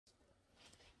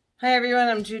Hi everyone,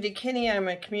 I'm Judy Kinney. I'm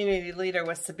a community leader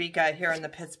with Sabika here in the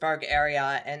Pittsburgh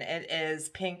area, and it is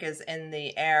pink is in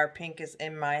the air, pink is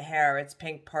in my hair. It's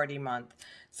Pink Party Month.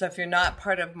 So if you're not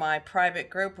part of my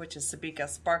private group, which is Sabika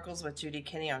Sparkles with Judy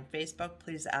Kinney on Facebook,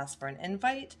 please ask for an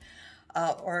invite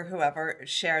or whoever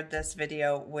shared this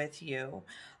video with you.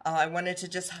 I wanted to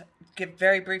just give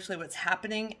very briefly what's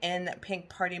happening in Pink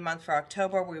Party Month for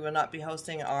October. We will not be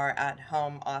hosting our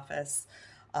at-home office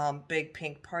big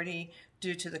pink party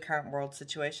due to the current world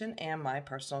situation and my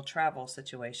personal travel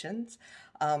situations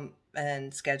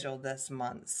and schedule this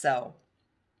month. So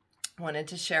I wanted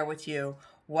to share with you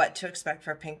what to expect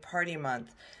for Pink Party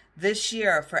Month. This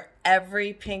year, for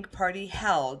every pink party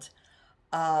held,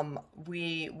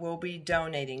 we will be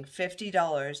donating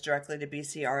 $50 directly to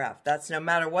BCRF. That's no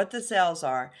matter what the sales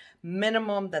are.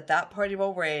 Minimum that party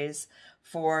will raise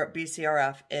for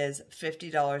BCRF is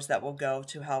 $50 that will go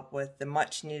to help with the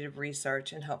much needed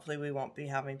research, and hopefully we won't be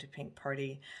having to pink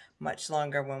party much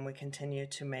longer when we continue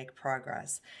to make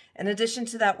progress. In addition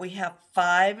to that, we have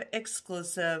 5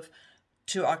 exclusive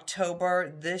to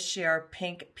October this year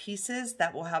pink pieces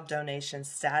that will have donation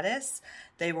status.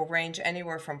 They will range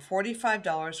anywhere from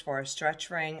 $45 for a stretch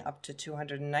ring up to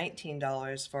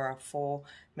 $219 for a full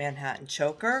Manhattan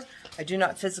choker. I do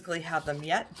not physically have them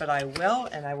yet, but I will,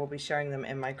 and I will be sharing them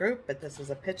in my group. But this is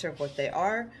a picture of what they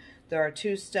are. There are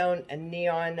 2 stone and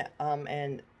neon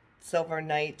and silver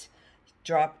night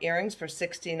drop earrings for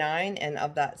 $69, and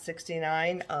of that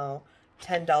 $69,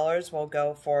 $10 will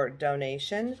go for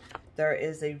donation. There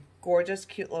is a gorgeous,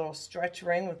 cute little stretch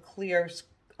ring with clear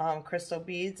crystal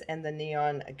beads and the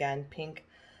neon, again, pink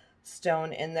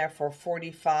stone in there for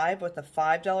 $45 with a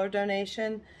 $5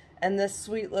 donation. And this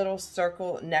sweet little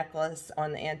circle necklace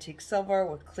on the antique silver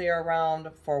with clear around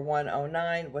for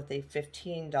 $109 with a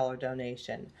 $15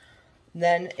 donation.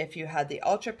 Then if you had the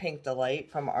Ultra Pink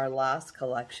Delight from our last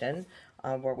collection,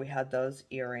 where we had those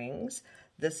earrings,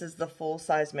 this is the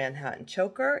full-size Manhattan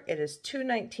choker. It is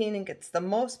 $219 and gets the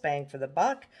most bang for the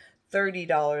buck.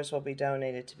 $30 will be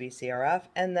donated to BCRF.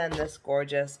 And then this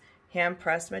gorgeous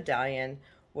hand-pressed medallion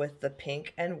with the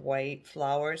pink and white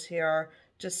flowers here.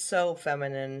 Just so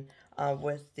feminine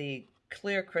with the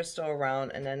clear crystal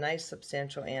around and a nice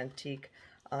substantial antique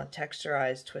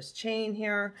texturized twist chain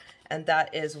here. And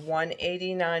that is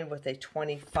 $189 with a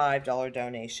 $25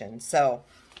 donation. So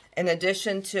in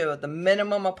addition to the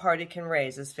minimum a party can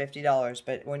raise is $50,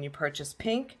 but when you purchase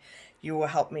pink, you will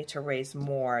help me to raise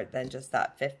more than just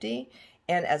that $50.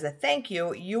 And as a thank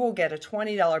you, you will get a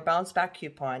 $20 bounce back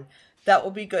coupon that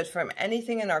will be good from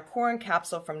anything in our core and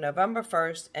capsule from November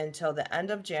 1st until the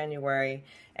end of January,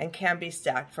 and can be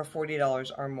stacked for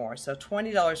 $40 or more. So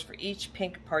 $20 for each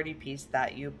pink party piece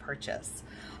that you purchase.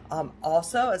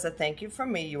 Also, as a thank you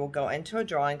from me, you will go into a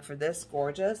drawing for this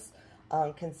gorgeous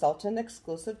consultant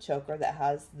exclusive choker that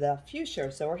has the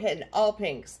fuchsia. So we're hitting all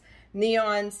pinks: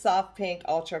 neon, soft pink,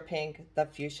 ultra pink, the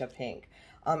fuchsia pink.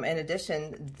 In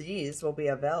addition, these will be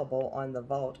available on the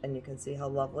vault, and you can see how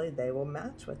lovely they will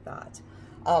match with that.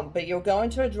 But you'll go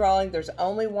into a drawing. There's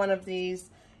only one of these,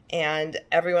 and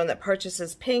everyone that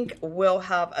purchases pink will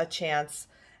have a chance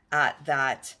at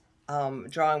that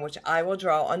drawing, which I will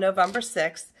draw on November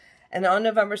 6th. And on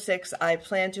November 6th, I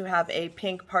plan to have a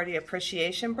pink party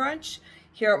appreciation brunch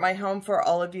here at my home for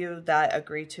all of you that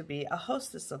agree to be a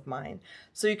hostess of mine.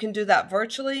 So you can do that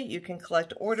virtually. You can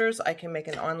collect orders. I can make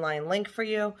an online link for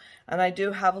you. And I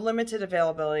do have limited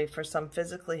availability for some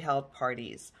physically held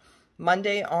parties. This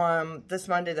Monday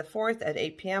the 4th at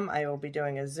 8 p.m., I will be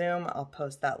doing a Zoom. I'll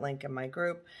post that link in my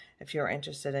group. If you're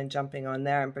interested in jumping on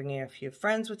there and bringing a few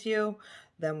friends with you,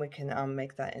 then we can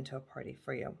make that into a party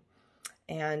for you.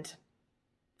 And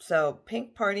so,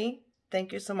 Pink Party,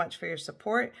 thank you so much for your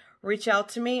support. Reach out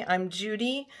to me. I'm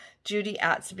Judy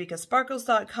at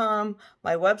sabikasparkles.com.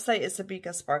 My website is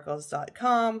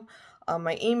sabikasparkles.com.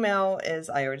 My email is,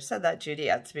 I already said that, Judy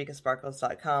at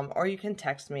sabikasparkles.com. Or you can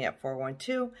text me at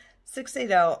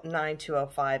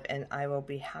 412-680-9205, and I will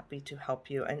be happy to help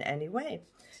you in any way.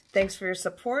 Thanks for your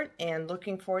support, and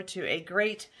looking forward to a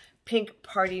great Pink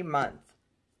Party Month.